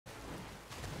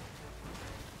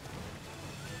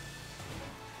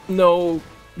No,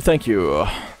 thank you.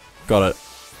 Got it.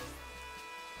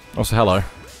 Also, hello.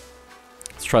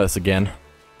 Let's try this again.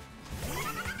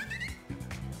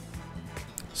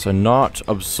 So not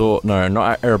absorb, no,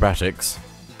 not aerobatics.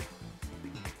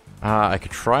 I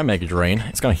could try Mega Drain.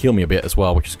 It's gonna heal me a bit as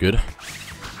well, which is good.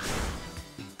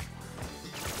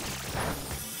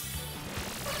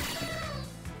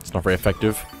 It's not very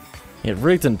effective. Yeah, it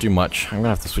really didn't do much. I'm gonna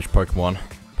have to switch Pokemon.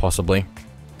 Possibly.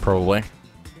 Probably.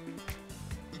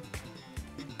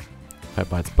 Pet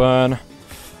Bites Burn.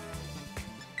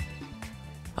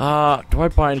 Do I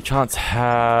by any chance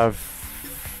have...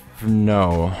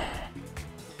 No.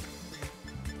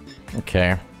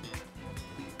 Okay.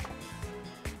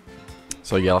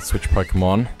 So yeah, let's switch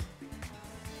Pokemon.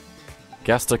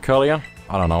 Gaster Curlia?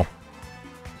 I don't know.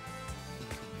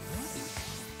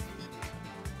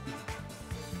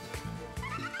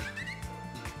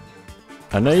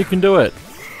 I know you can do it.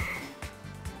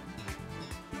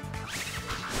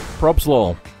 Props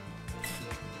lol.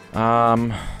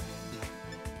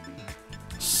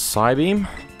 Psybeam?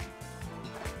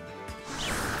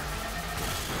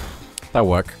 That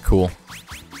worked. Cool.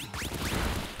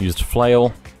 Used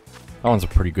Flail. That one's a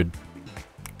pretty good,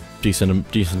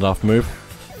 decent enough move.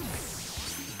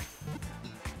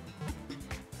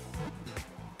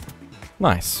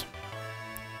 Nice.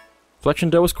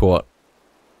 Flexion Doe was caught.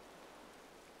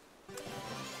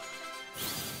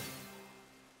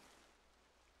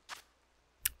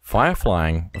 Fire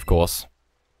Flying, of course.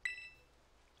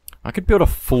 I could build a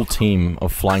full team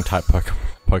of flying type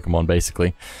Pokemon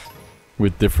basically,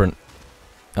 with different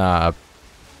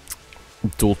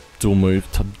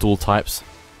dual types.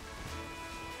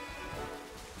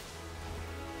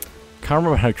 Can't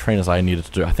remember how many trainers I needed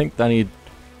to do. I think I need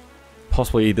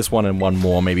possibly this one and one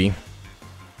more, maybe. Do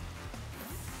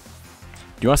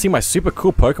you want to see my super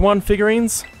cool Pokemon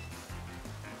figurines?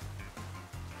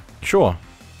 Sure.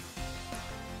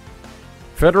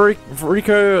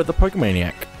 Federico the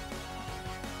Pokemaniac.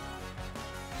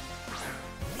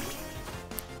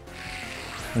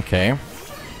 Okay.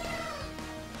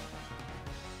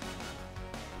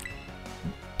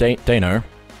 Dano.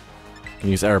 Can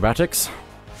use aerobatics.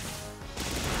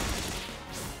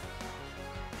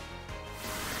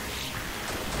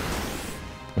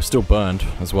 We're still burned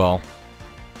as well.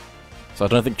 So I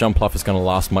don't think Jump Luff is going to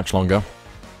last much longer.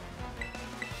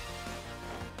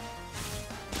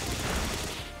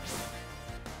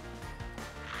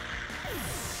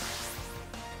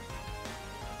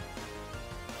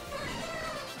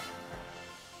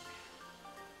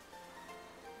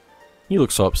 You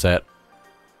look so upset.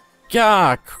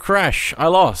 Yeah, crash! I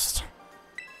lost!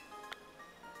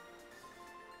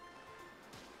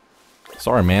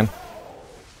 Sorry, man.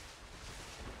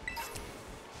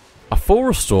 A full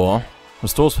restore.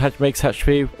 Restores makes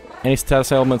HP. Any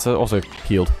status elements are also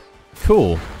healed.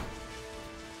 Cool.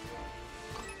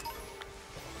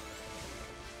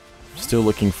 Still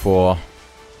looking for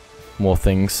more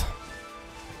things.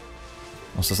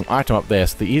 Also, there's an item up there,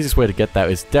 so the easiest way to get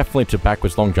that is definitely to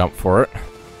backwards long jump for it.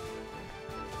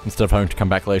 Instead of having to come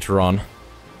back later on.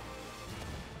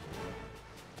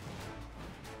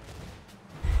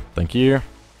 Thank you.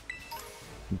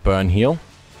 Burn heal.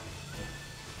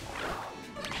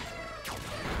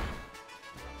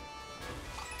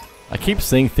 I keep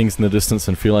seeing things in the distance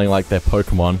and feeling like they're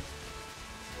Pokemon.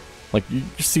 Like, you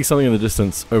just see something in the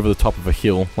distance over the top of a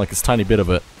hill, like it's a tiny bit of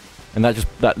it. And that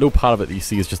little part of it that you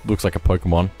see is just looks like a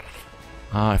Pokemon.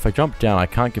 If I jump down, I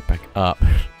can't get back up.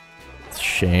 It's a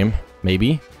shame.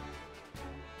 Maybe?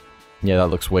 Yeah, that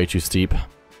looks way too steep.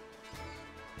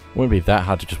 Wouldn't be that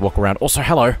hard to just walk around. Also,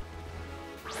 hello!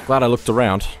 Glad I looked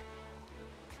around.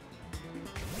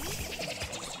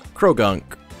 Krogunk.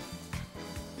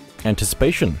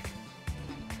 Anticipation.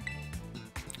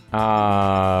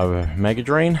 Mega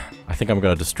Drain? I think I'm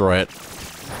gonna destroy it.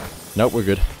 Nope, we're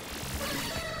good.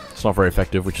 It's not very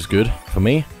effective, which is good for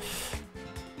me.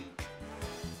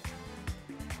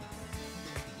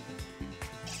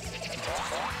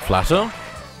 Flatter.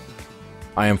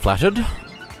 I am flattered.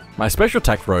 My special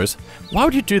attack rose. Why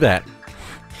would you do that?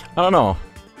 I don't know.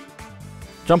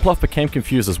 Jumpluff became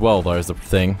confused as well, though, is the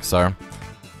thing, so...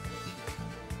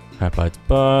 Bites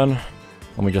Burn.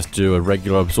 Let me just do a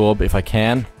regular Absorb if I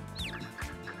can.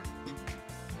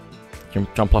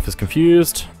 Jumpluff is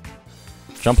confused.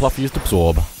 Jumpluff used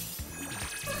Absorb.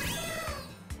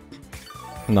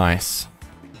 Nice.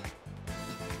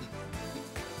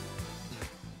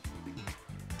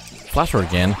 Flatter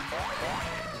again.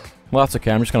 Well, that's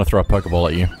okay. I'm just going to throw a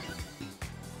Pokeball at you.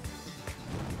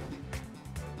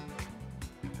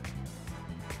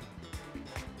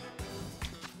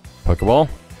 Pokeball.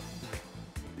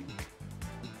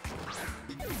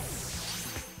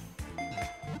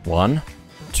 1,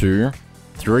 2,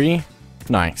 3.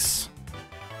 Nice.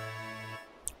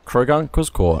 Krogunk was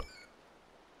caught.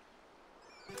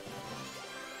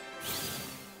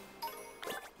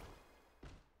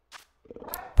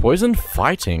 Poison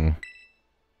fighting.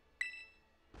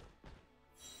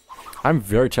 I'm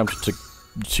very tempted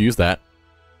to use that.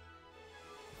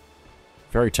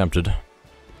 Very tempted.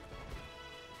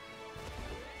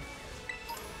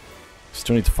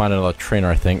 Still need to find another trainer,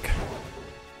 I think.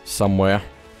 Somewhere.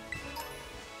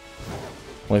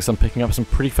 At least I'm picking up some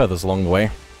pretty feathers along the way.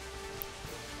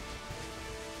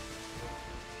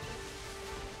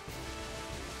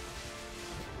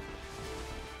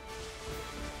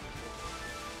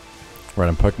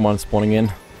 Random Pokemon spawning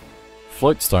in.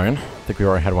 Floatstone. I think we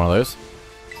already had one of those.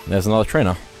 And there's another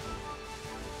trainer.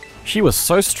 She was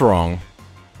so strong.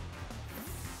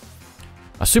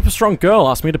 A super strong girl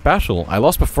asked me to battle. I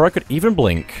lost before I could even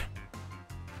blink.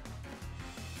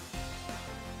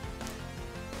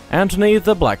 Anthony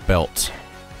the Black Belt.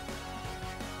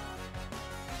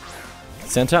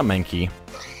 Sent out Mankey.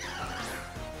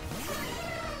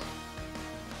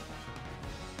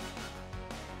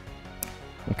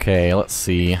 Okay, let's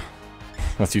see.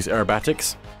 Let's use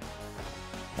aerobatics.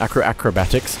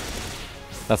 Acrobatics.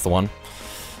 That's the one.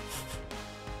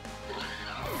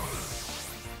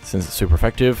 Since it's super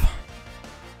effective.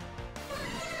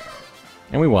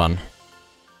 And we won.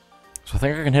 So I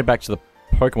think I can head back to the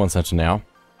Pokemon Center now.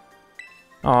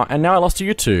 Aw, and now I lost to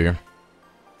you two.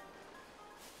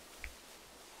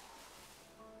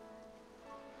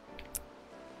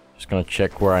 Just gonna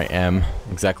check where I am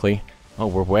exactly. Oh,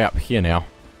 we're way up here now.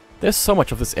 There's so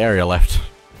much of this area left.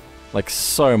 Like,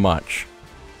 so much.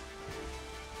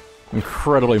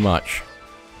 Incredibly much.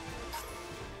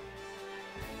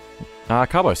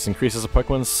 Carbos increases a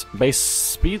Pokemon's base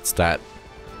speed stat.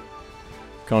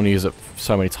 Can only use it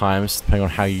so many times, depending on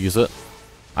how you use it.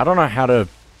 I don't know how to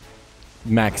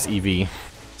max EV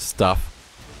stuff.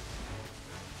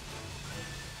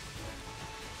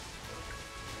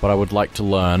 But I would like to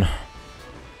learn.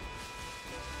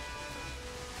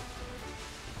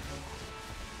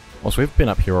 Also, we've been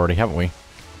up here already, haven't we?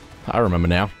 I remember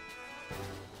now.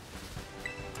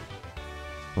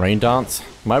 Rain Dance.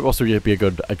 Might also be a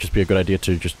good idea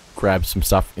to just grab some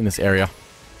stuff in this area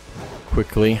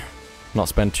quickly. Not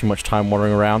spend too much time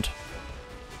wandering around,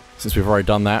 since we've already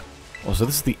done that. Also,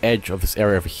 this is the edge of this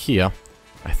area over here.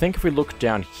 I think if we look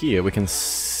down here, we can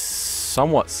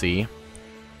somewhat see.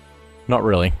 Not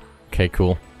really. Okay,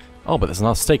 cool. Oh, but there's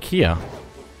another stake here.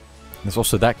 There's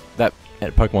also that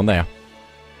Pokemon there.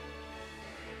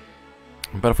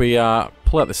 But if we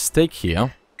pull out the stake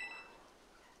here,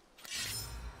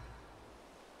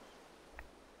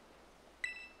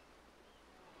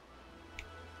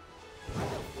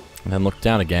 and then look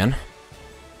down again,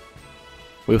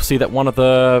 we'll see that one of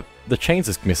the chains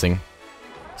is missing.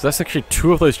 So that's actually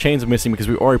two of those chains are missing because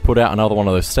we already put out another one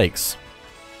of those stakes.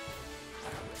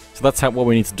 So that's what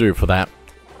we need to do for that.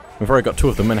 We've already got two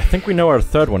of them, and I think we know where the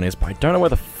third one is, but I don't know where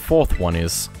the fourth one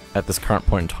is at this current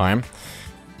point in time.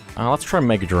 Let's try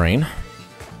Mega Drain.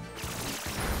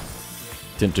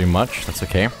 Didn't do much, that's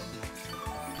okay.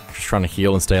 Just trying to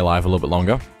heal and stay alive a little bit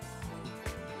longer.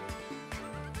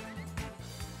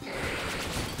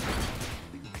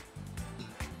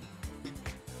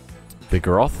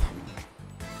 Vigoroth.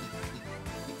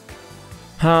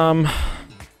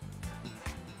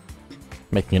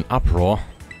 Making an uproar.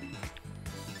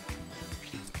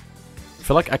 I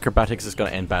feel like acrobatics is going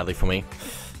to end badly for me.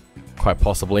 Quite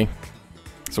possibly.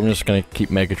 So I'm just going to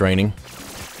keep Mega Draining.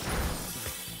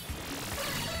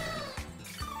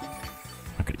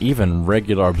 I could even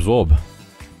regular absorb.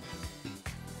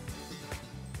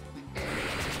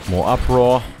 More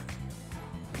uproar.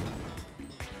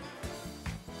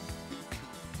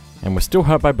 And we're still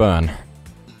hurt by burn.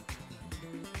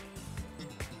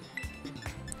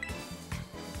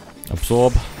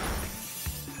 Absorb.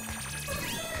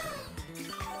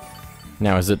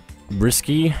 Now, is it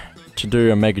risky to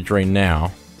do a Mega Drain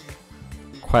now?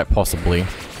 Quite possibly.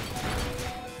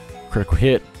 Critical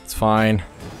hit, it's fine.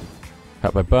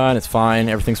 Hurt by burn, it's fine.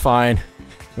 Everything's fine.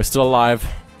 We're still alive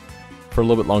for a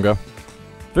little bit longer.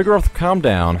 Vigoroth, calm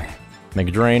down.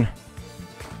 Mega Drain.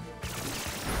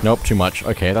 Nope, too much.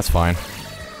 Okay, that's fine.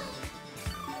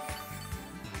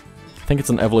 I think it's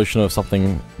an evolution of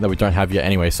something that we don't have yet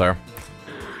anyway, so...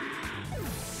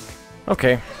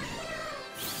 Okay.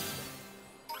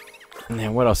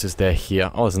 Now, what else is there here?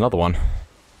 Oh, there's another one.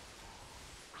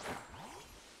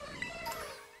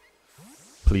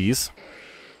 Please.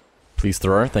 Please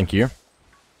throw, thank you.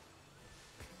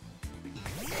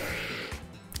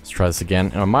 Let's try this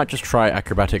again. And I might just try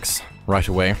acrobatics right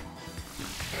away.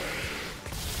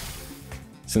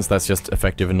 since that's just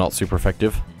effective and not super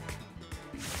effective.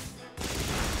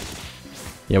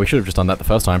 Yeah, we should have just done that the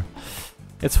first time.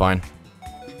 It's fine.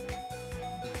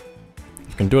 If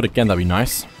we can do it again, that'd be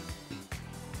nice.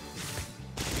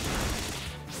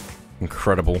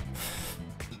 Incredible.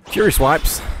 Fury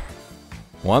swipes.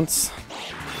 Once.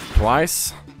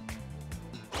 Twice.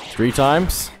 3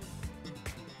 times.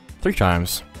 3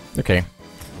 times. Okay.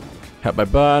 Help by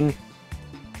burn.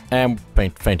 And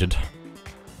fainted.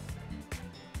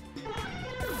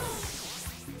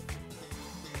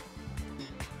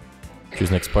 Choose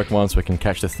next Pokemon so we can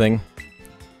catch this thing.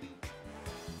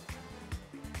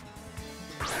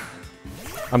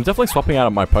 I'm definitely swapping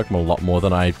out my Pokemon a lot more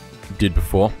than I did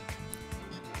before.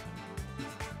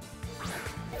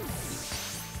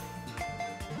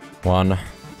 One,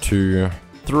 2,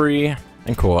 3,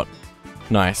 and caught.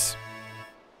 Nice.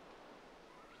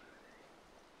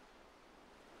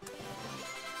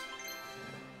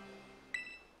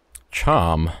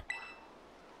 Charm.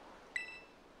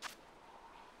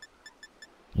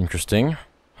 Interesting.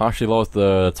 Harshly lowers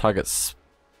the target's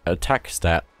attack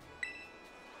stat.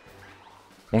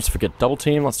 Wants to forget double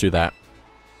team? Let's do that.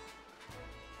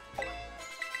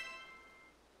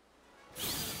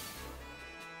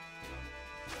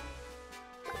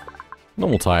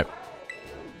 Normal type.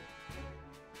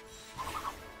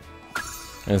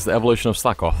 And it's the evolution of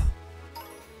Slack Off.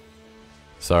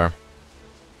 So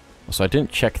I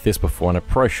didn't check this before, and I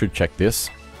probably should check this.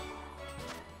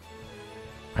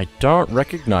 I don't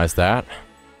recognize that.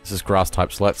 This is grass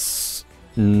type, so let's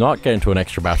not get into an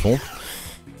extra battle.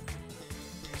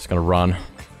 Just gonna run.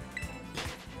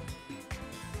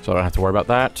 So I don't have to worry about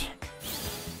that.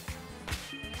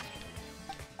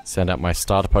 Send out my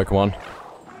starter Pokemon.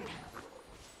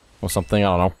 Or something,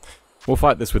 I don't know. We'll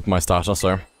fight this with my starter,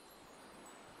 so.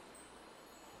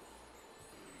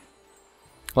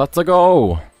 Let's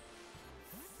go!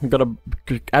 I'm gonna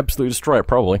absolutely destroy it,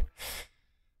 probably.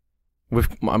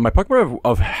 My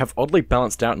Pokemon have oddly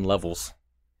balanced out in levels.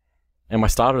 And my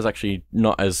starter is actually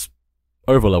not as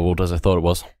over-leveled as I thought it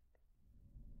was.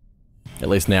 At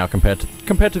least now, compared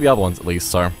to the other ones, at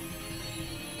least, so.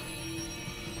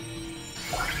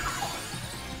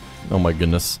 Oh my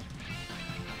goodness.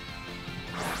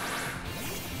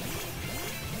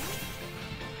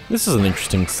 This is an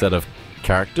interesting set of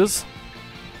characters.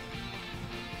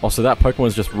 Also, that Pokemon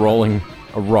is just rolling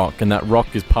a rock, and that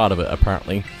rock is part of it,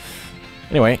 apparently.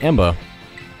 Anyway, Ember.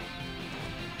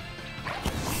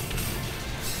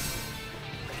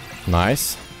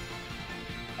 Nice.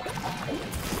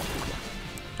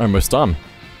 Almost done.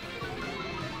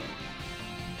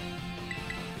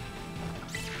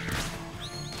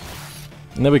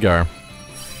 And there we go.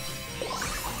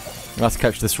 Let's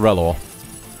catch this Relor.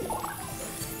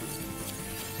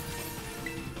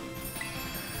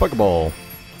 Pokeball.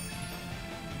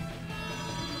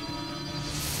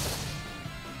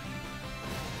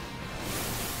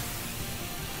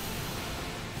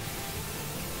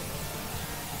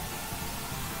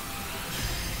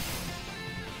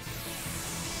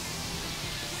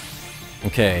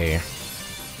 Okay.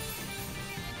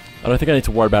 I don't think I need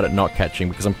to worry about it not catching,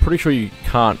 because I'm pretty sure you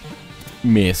can't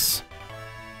miss.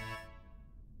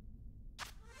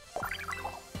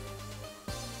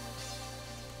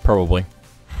 Probably.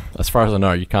 As far as I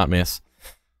know, you can't miss.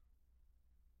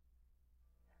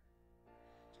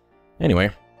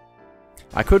 Anyway.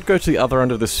 I could go to the other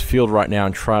end of this field right now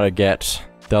and try to get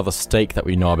the other stake that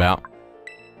we know about.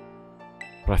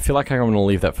 But I feel like I'm going to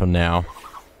leave that for now.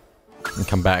 And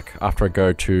come back after I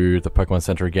go to the Pokemon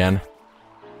Center again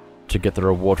to get the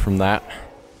reward from that.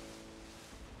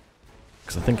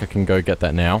 Because I think I can go get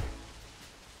that now.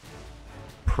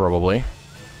 Probably.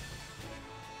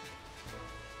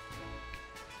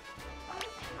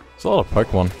 There's a lot of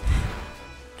Pokemon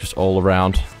just all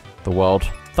around the world.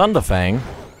 Thunderfang,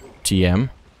 TM,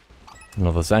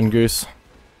 another Zangoose.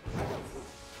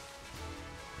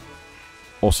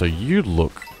 Also, you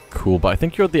look cool, but I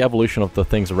think you're the evolution of the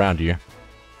things around you.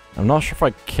 I'm not sure if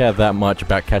I care that much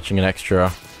about catching an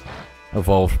extra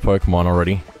evolved Pokemon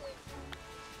already.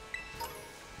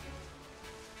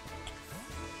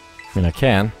 I mean, I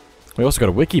can. We also got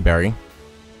a Wiki Berry.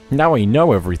 Now we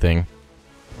know everything.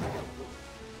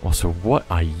 Also, what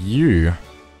are you?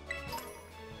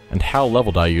 And how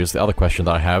leveled are you is the other question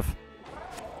that I have.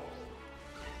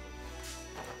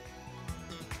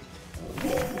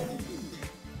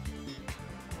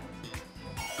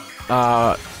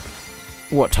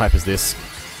 What type is this?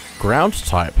 Ground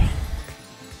type.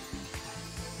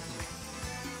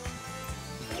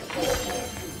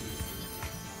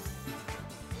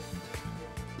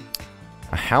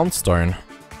 A Houndstone.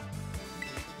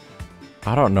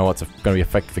 I don't know what's going to be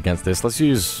effective against this. Let's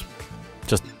use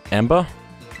just Ember?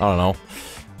 I don't know.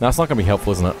 No, it's not going to be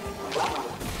helpful, isn't it?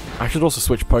 I should also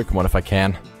switch Pokemon if I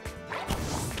can.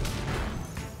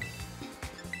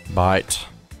 Bite.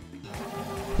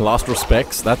 Last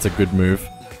Respects, that's a good move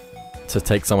to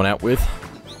take someone out with.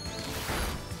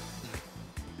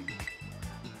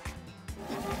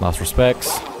 Last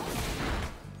Respects.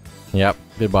 Yep,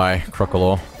 goodbye,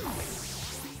 Crocodile.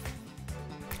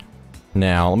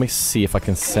 Now, let me see if I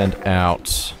can send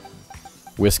out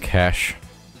Whiscash.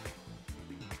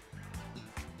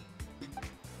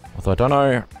 Although I don't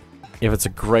know if it's a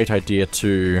great idea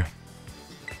to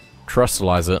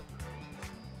terrestrialize it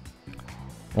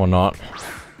or not.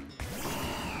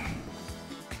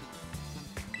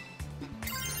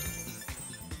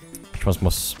 Which one's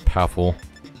most powerful?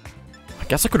 I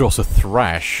guess I could also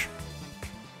Thrash.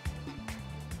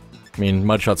 I mean,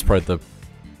 Mudshot's probably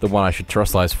the one I should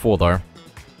terrestrialize for, though.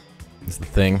 Is the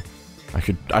thing. I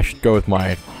should go with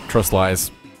my terrestrialize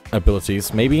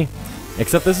abilities, maybe.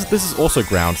 Except this is also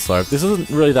ground, so this isn't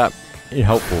really that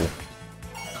helpful.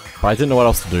 But I didn't know what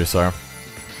else to do, so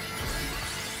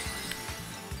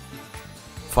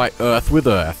fight Earth with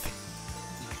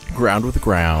Earth, ground with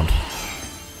ground.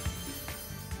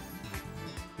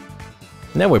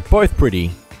 Now we're both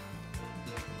pretty.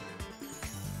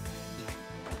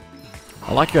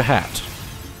 I like your hat.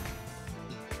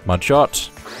 Mudshot.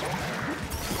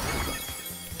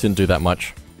 Didn't do that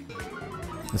much.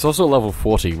 It's also level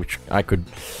 40, which I could...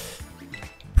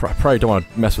 probably don't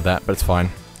want to mess with that, but it's fine.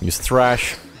 Use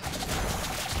Thrash.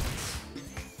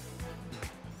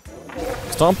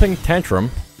 Stomping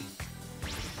Tantrum.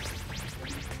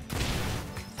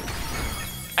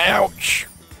 Ouch!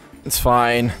 It's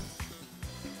fine.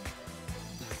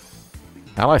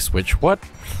 Ally Switch? What?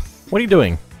 What are you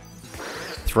doing?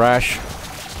 Thrash.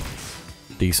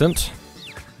 Decent.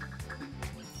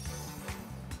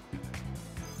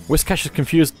 Whiscash is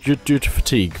confused due to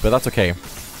fatigue, but that's okay.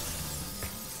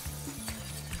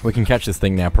 We can catch this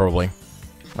thing now, probably.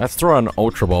 Let's throw an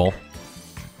Ultra Ball.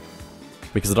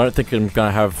 Because I don't think I'm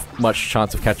gonna have much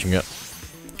chance of catching it,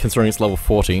 considering it's level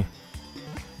 40.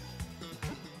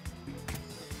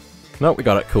 Nope, we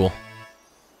got it, cool.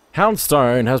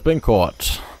 Houndstone has been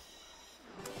caught.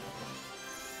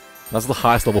 That's the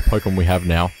highest level Pokemon we have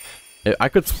now. I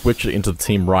could switch it into the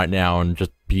team right now and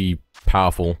just be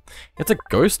powerful. It's a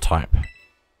ghost type.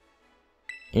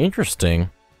 Interesting.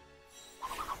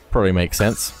 Probably makes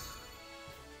sense.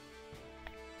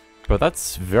 But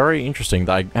that's very interesting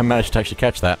that I managed to actually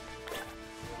catch that.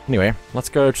 Anyway, let's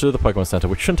go to the Pokemon Center,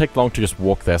 which shouldn't take long to just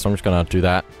walk there, so I'm just gonna do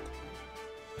that.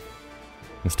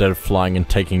 Instead of flying and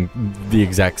taking the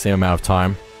exact same amount of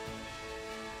time.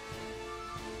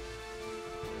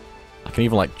 I can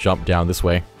even, like, jump down this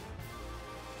way.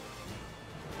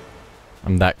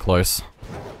 I'm that close.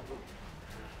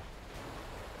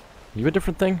 You a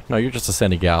different thing? No, you're just a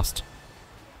Sandygast.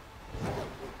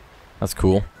 That's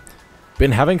cool.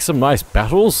 Been having some nice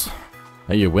battles?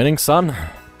 Are you winning, son?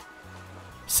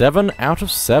 7 out of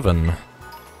 7.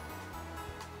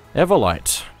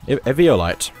 Everlight.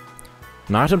 Eviolite.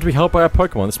 An item to be held by a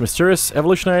Pokemon. This mysterious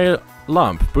evolutionary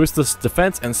lump boosts the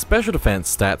defense and special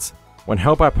defense stats when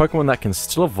held by a Pokemon that can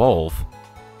still evolve.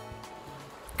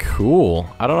 Cool.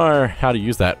 I don't know how to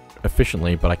use that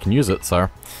efficiently, but I can use it, so...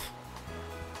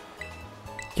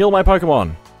 Kill my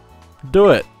Pokemon! Do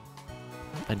it!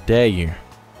 I dare you.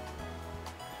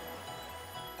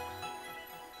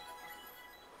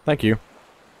 Thank you.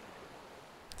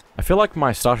 I feel like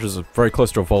my starters are very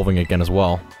close to evolving again as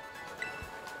well.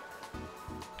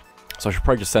 So I should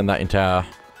probably just send that into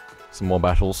some more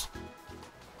battles.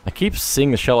 I keep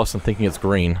seeing the Shellos and thinking it's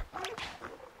green.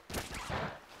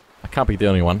 I can't be the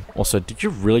only one. Also, did you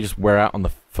really just wear out on the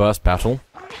first battle?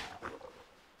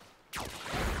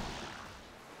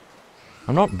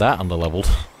 I'm not that underleveled.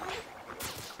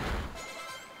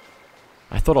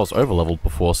 I thought I was overleveled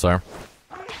before, so...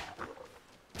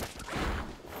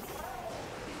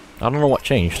 I don't know what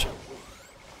changed.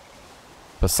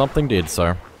 But something did,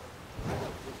 so...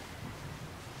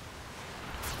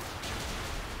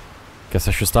 Guess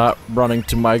I should start running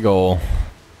to my goal.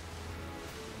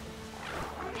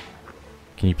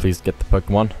 Can you please get the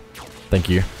Pokemon? Thank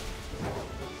you.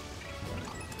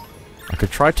 I could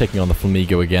try taking on the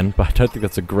Flamigo again, but I don't think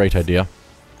that's a great idea.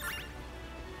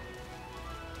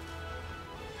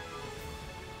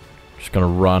 Just gonna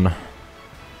run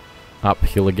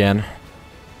uphill again.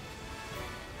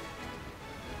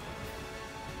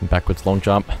 And backwards long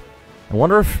jump. I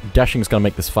wonder if dashing is gonna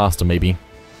make this faster, maybe.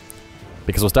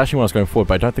 Because I was dashing when I was going forward,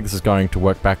 but I don't think this is going to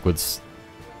work backwards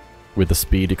with the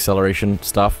speed acceleration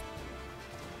stuff.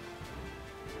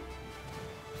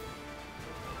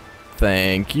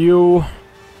 Thank you.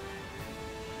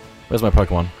 Where's my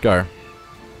Pokemon? Go.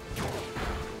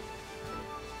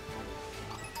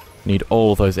 Need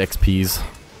all of those XPs.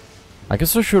 I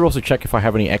guess I should also check if I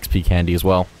have any XP candy as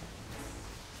well.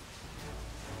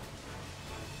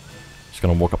 Just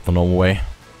gonna walk up the normal way.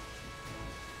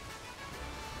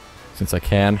 Since I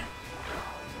can.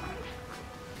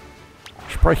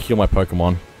 Should probably heal my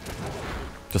Pokemon.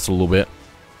 Just a little bit.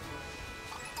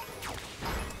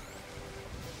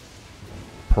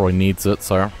 Probably needs it,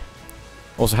 so...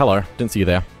 Also, hello. Didn't see you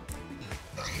there.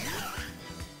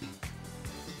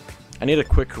 I need a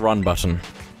quick run button.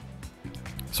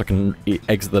 So I can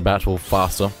exit the battle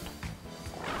faster.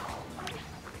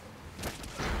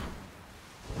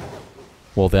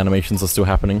 While the animations are still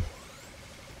happening.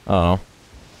 Oh.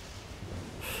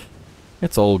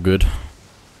 It's all good.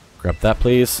 Grab that,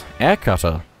 please. Air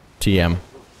cutter. TM.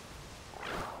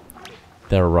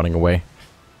 They're running away.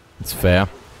 It's fair.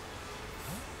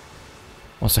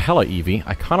 Also, hello, Eevee.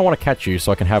 I kind of want to catch you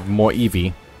so I can have more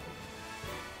Eevee.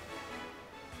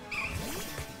 I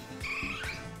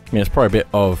mean, it's probably a bit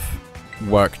of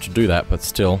work to do that, but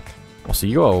still. Also,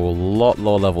 you are a lot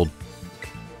lower leveled.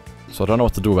 So I don't know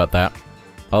what to do about that.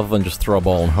 Other than just throw a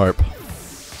ball and hope.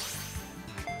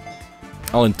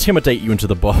 I'll intimidate you into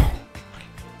the ball.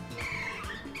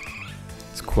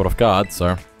 It's caught off guard,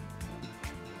 so...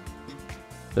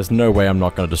 There's no way I'm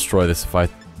not going to destroy this if I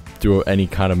do any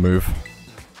kind of move.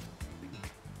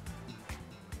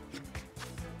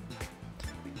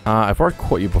 I've already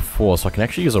caught you before, so I can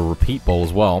actually use a repeat ball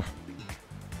as well.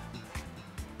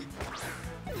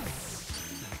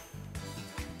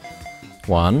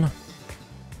 One,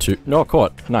 two... No,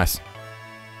 caught. Nice.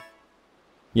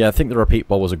 Yeah, I think the repeat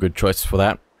ball was a good choice for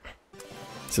that.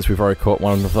 Since we've already caught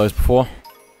one of those before.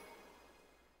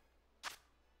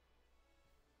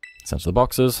 Send to the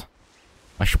boxes.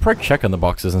 I should probably check on the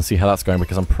boxes and see how that's going,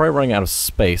 because I'm probably running out of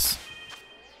space.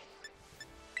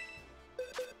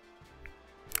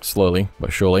 Slowly,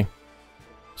 but surely.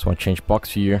 So I change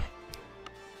box view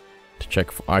to check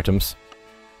for items.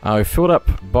 We filled up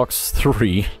box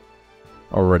 3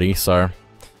 already, so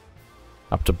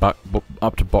up to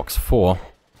box 4.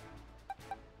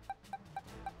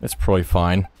 It's probably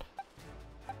fine.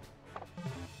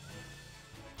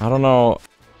 I don't know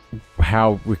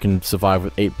how we can survive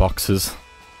with 8 boxes.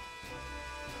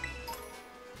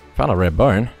 Found a rare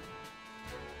bone.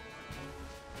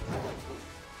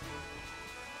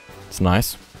 It's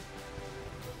nice.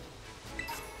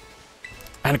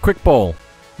 And a quick ball.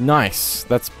 Nice.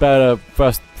 That's better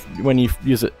first when you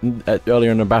use it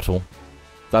earlier in the battle.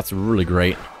 That's really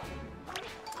great.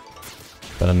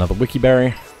 But another Wiki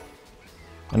Berry.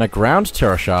 And a ground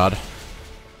Terra Shard.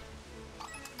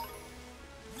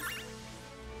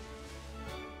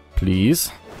 Please.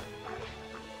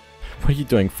 What are you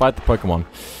doing? Fight the Pokemon.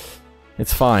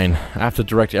 It's fine. I have to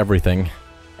direct everything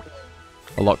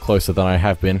a lot closer than I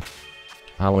have been.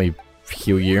 Let me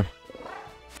heal you.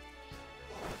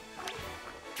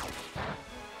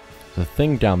 There's a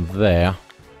thing down there,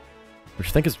 which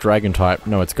I think is Dragon type.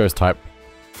 No, it's Ghost type.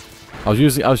 I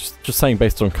was just saying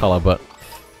based on color, but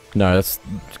no, that's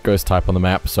Ghost type on the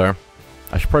map. So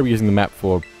I should probably be using the map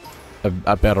for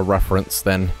a better reference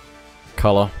than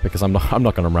color, because I'm not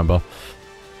going to remember.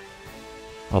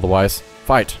 Otherwise,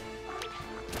 fight.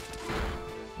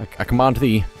 I command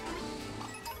thee.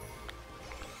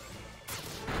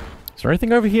 Is there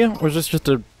anything over here, or is this just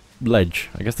a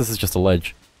ledge? I guess this is just a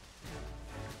ledge.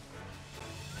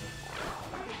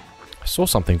 I saw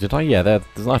something, did I? Yeah, there's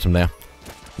an item there.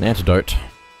 An antidote.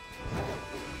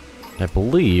 I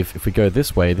believe if we go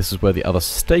this way, this is where the other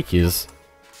stake is.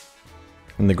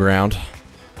 In the ground.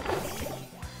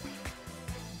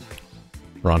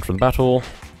 Run from the battle.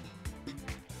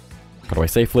 Got away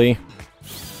safely.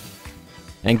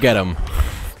 And get him.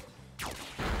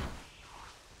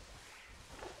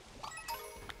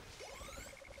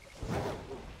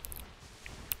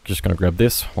 Just gonna grab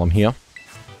this while I'm here.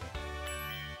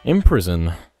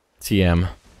 Imprison. TM.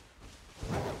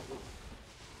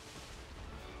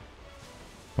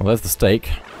 Well, there's the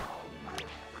stake.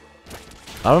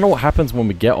 I don't know what happens when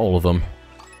we get all of them.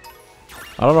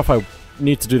 I don't know if I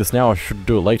need to do this now or should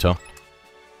do it later.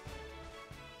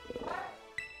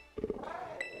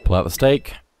 Pull out the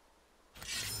stake.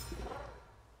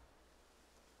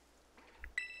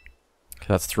 Okay,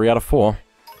 that's 3 out of 4.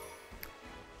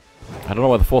 I don't know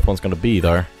where the 4th one's going to be,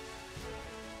 though.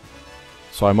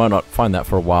 So I might not find that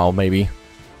for a while, maybe.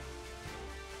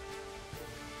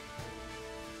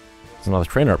 There's another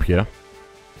trainer up here.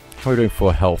 How are we doing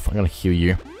for health? I'm going to heal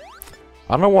you.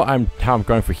 I don't know how I'm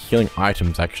going for healing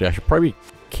items, actually. I should probably be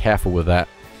careful with that.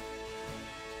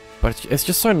 But it's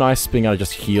just so nice being able to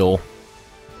just heal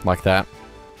like that.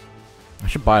 I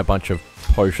should buy a bunch of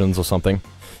potions or something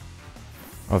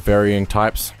of varying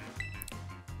types.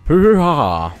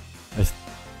 Hoo-hoo-ha-ha. I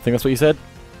think that's what you said.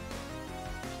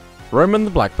 Roman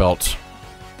the Black Belt.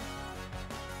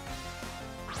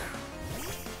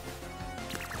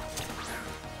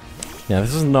 Yeah,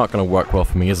 this is not going to work well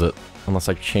for me, is it? Unless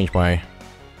I change my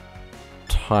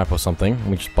type or something. Let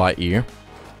me just bite you.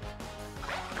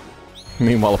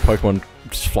 Meanwhile, the Pokemon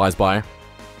just flies by.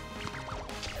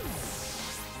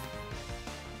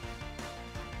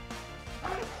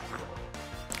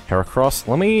 Heracross.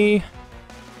 Let me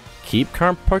keep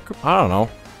current Pokemon. I don't know.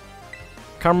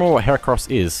 Can't remember what Heracross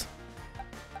is.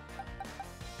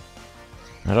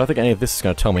 I don't think any of this is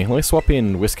going to tell me. Let me swap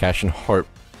in Whiscash and hope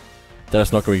that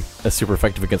it's not going to be as super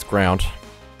effective against ground.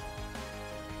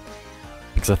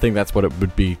 Because I think that's what it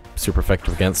would be super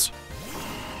effective against.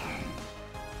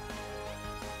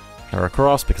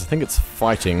 Heracross, because I think it's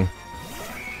fighting.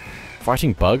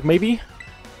 Fighting Bug, maybe?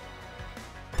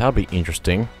 That would be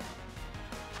interesting.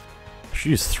 I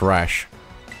should use Thrash.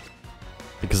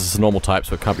 Because it's a normal type,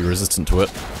 so it can't be resistant to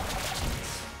it.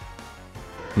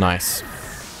 Nice.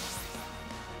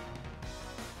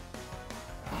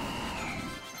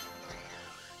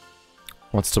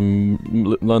 Wants to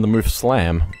learn the move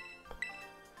Slam.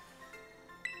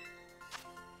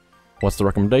 What's the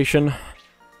recommendation?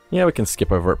 Yeah, we can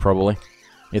skip over it probably.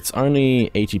 It's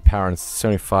only 80 power and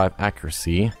 75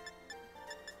 accuracy.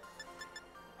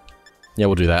 Yeah,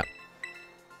 we'll do that.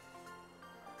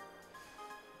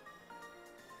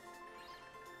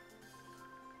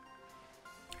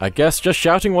 I guess just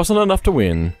shouting wasn't enough to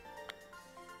win.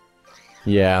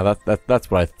 Yeah,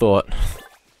 that's what I thought.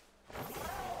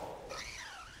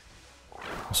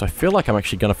 So I feel like I'm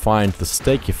actually gonna find the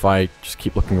stake if I just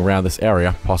keep looking around this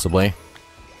area, possibly.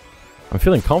 I'm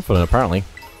feeling confident, apparently.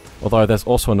 Although there's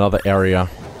also another area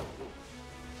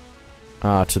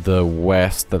to the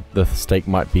west that the stake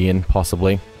might be in,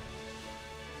 possibly.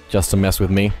 Just to mess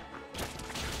with me.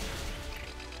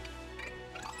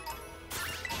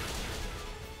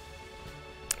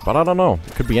 But I don't know.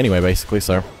 It could be anyway, basically,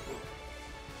 so. I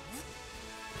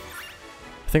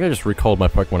think I just recalled my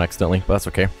Pokemon accidentally, but that's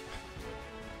okay. It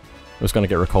was going to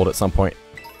get recalled at some point.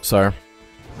 So.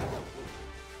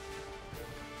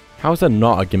 How is there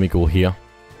not a Gimmighoul here?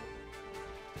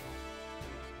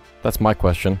 That's my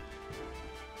question.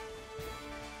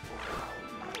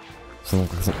 So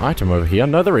there's an item over here.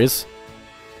 No, there is.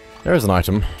 There is an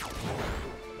item.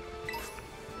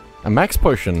 A Max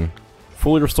Potion.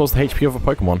 Fully restores the HP of a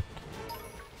Pokemon.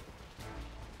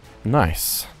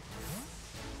 Nice.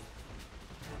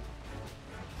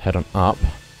 Head on up.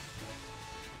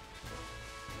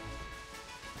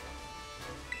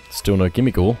 Still no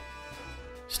Gimmighoul.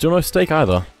 Still no stake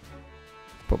either.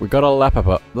 But we got a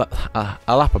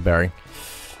Lappa Berry.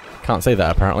 Can't say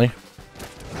that apparently.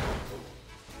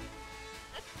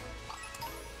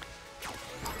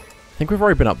 I think we've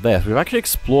already been up there. So we've actually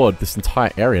explored this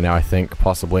entire area now, I think,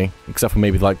 possibly. Except for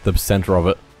maybe like the center of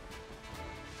it.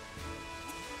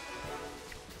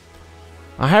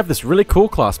 I have this really cool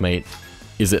classmate.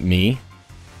 Is it me?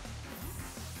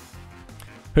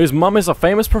 Whose mum is a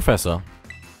famous professor.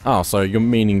 Oh, so you're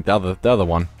meaning the other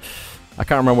one. I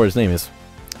can't remember what his name is.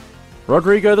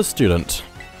 Rodrigo the student.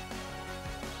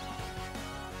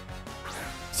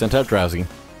 Sent out Drowsy.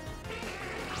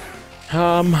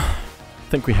 I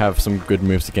think we have some good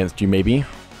moves against you, maybe.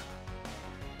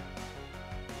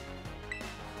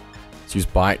 Let's use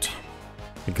Bite.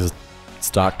 Because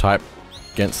it's Dark type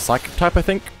against Psychic type, I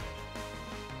think.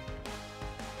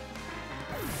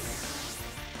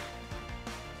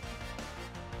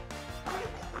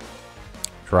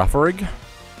 Girafarig?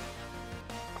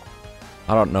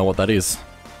 I don't know what that is.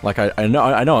 Like, I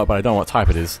know it, but I don't know what type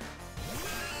it is.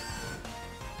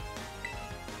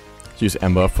 Let's use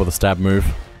Ember for the stab move.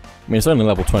 I mean, it's only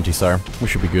level 20, so we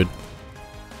should be good.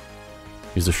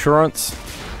 Use Assurance.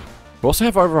 We also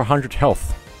have over 100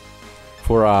 health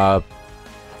for,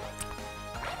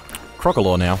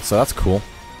 Crocodile now, so that's cool.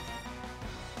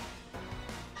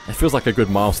 It feels like a good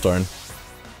milestone.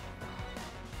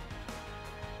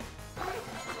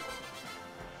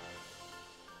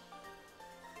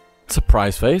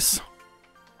 Surprise face.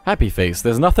 Happy face.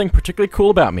 There's nothing particularly cool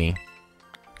about me.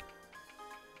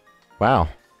 Wow.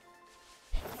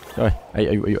 Do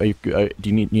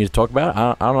you need to talk about it?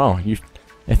 I don't know.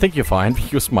 I think you're fine.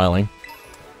 You're smiling.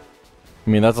 I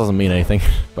mean, that doesn't mean anything,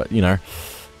 but you know.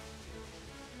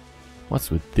 What's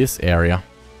with this area?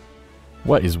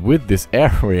 What is with this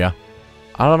area?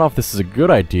 I don't know if this is a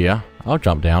good idea. I'll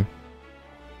jump down.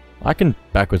 I can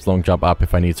backwards long jump up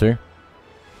if I need to.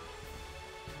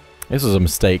 This was a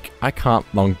mistake. I can't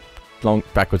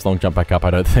backwards long jump back up, I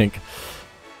don't think.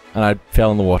 And I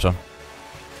fell in the water.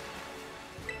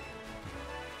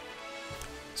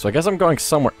 So I guess I'm going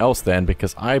somewhere else then,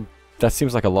 because that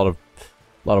seems like a lot of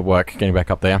work getting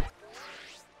back up there.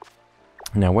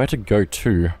 Now, where to go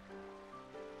to?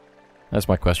 That's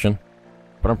my question.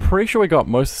 But I'm pretty sure we got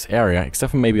most of this area,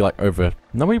 except for maybe like over...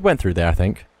 No, we went through there, I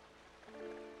think.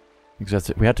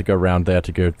 Because we had to go around there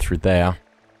to go through there.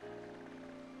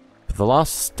 But the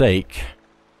last stake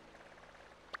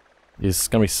is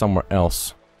going to be somewhere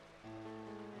else.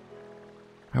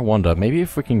 I wonder, maybe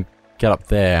if we can get up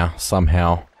there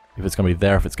somehow. If it's going to be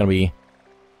there, if it's going to be...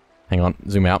 Hang on,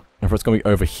 zoom out. If it's going to be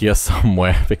over here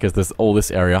somewhere, because there's all this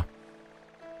area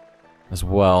as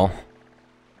well.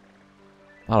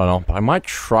 I don't know, but I might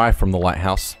try from the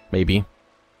lighthouse, maybe.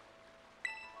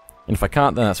 And if I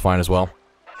can't, then that's fine as well.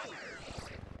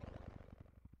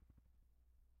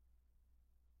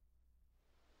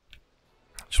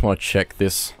 Just want to check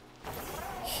this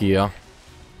here.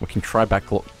 We can try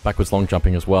backwards long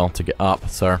jumping as well to get up,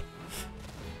 so...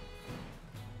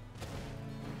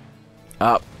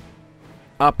 Up!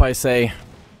 Up, I say!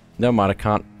 Never mind, I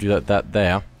can't do that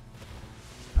there.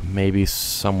 Maybe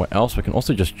somewhere else. We can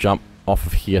also just jump off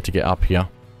of here to get up here.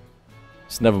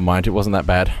 So never mind, it wasn't that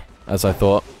bad, as I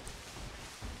thought.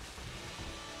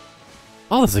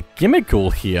 Oh, there's a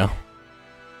gimmickle here!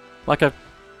 Like a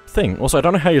thing. Also, I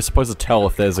don't know how you're supposed to tell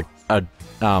if there's a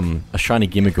shiny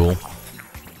gimmickle.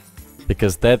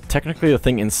 Because they're technically the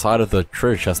thing inside of the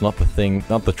treasure chest, not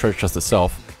the treasure chest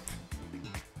itself.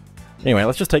 Anyway,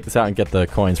 let's just take this out and get the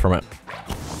coins from it.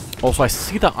 Also, I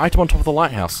see that item on top of the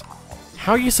lighthouse.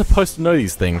 How are you supposed to know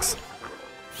these things?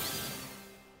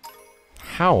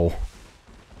 How?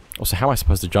 Also, how am I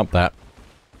supposed to jump that?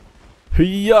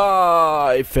 Hoo-yah!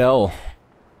 I fell.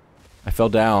 I fell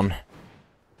down.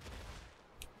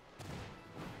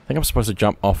 I think I'm supposed to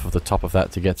jump off of the top of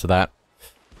that to get to that.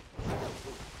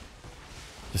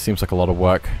 Just seems like a lot of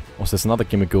work. Also, there's another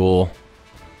gimmickle.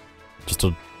 Just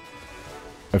a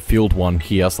field one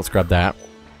here, so let's grab that.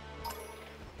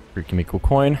 Free gimmickle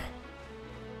coin.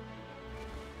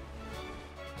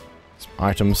 Some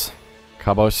items.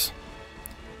 Carbos.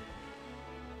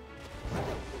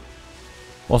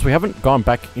 Also, we haven't gone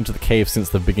back into the cave since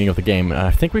the beginning of the game, and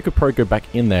I think we could probably go back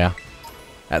in there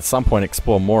at some point and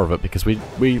explore more of it, because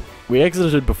we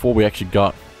exited before we actually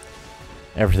got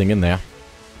everything in there.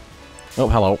 Oh,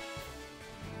 hello.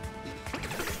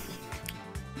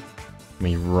 Let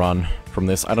me run from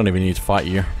this. I don't even need to fight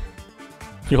you.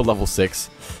 You're level 6.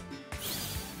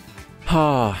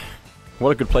 Ah, what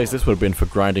a good place this would have been for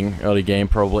grinding early game,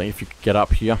 probably, if you could get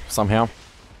up here somehow.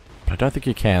 But I don't think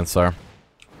you can, so...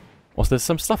 Also, there's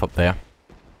some stuff up there.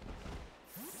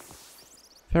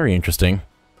 Very interesting.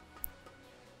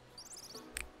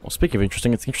 Well, speaking of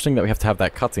interesting, it's interesting that we have to have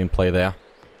that cutscene play there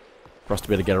for us to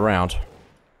be able to get around.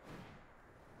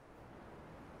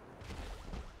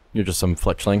 You're just some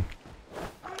fletchling.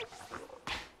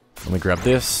 Let me grab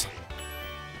this.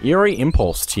 Eerie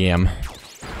Impulse TM.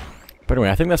 But anyway,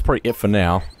 I think that's probably it for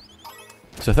now.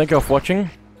 So thank you all for watching, and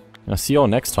I'll see you all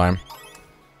next time.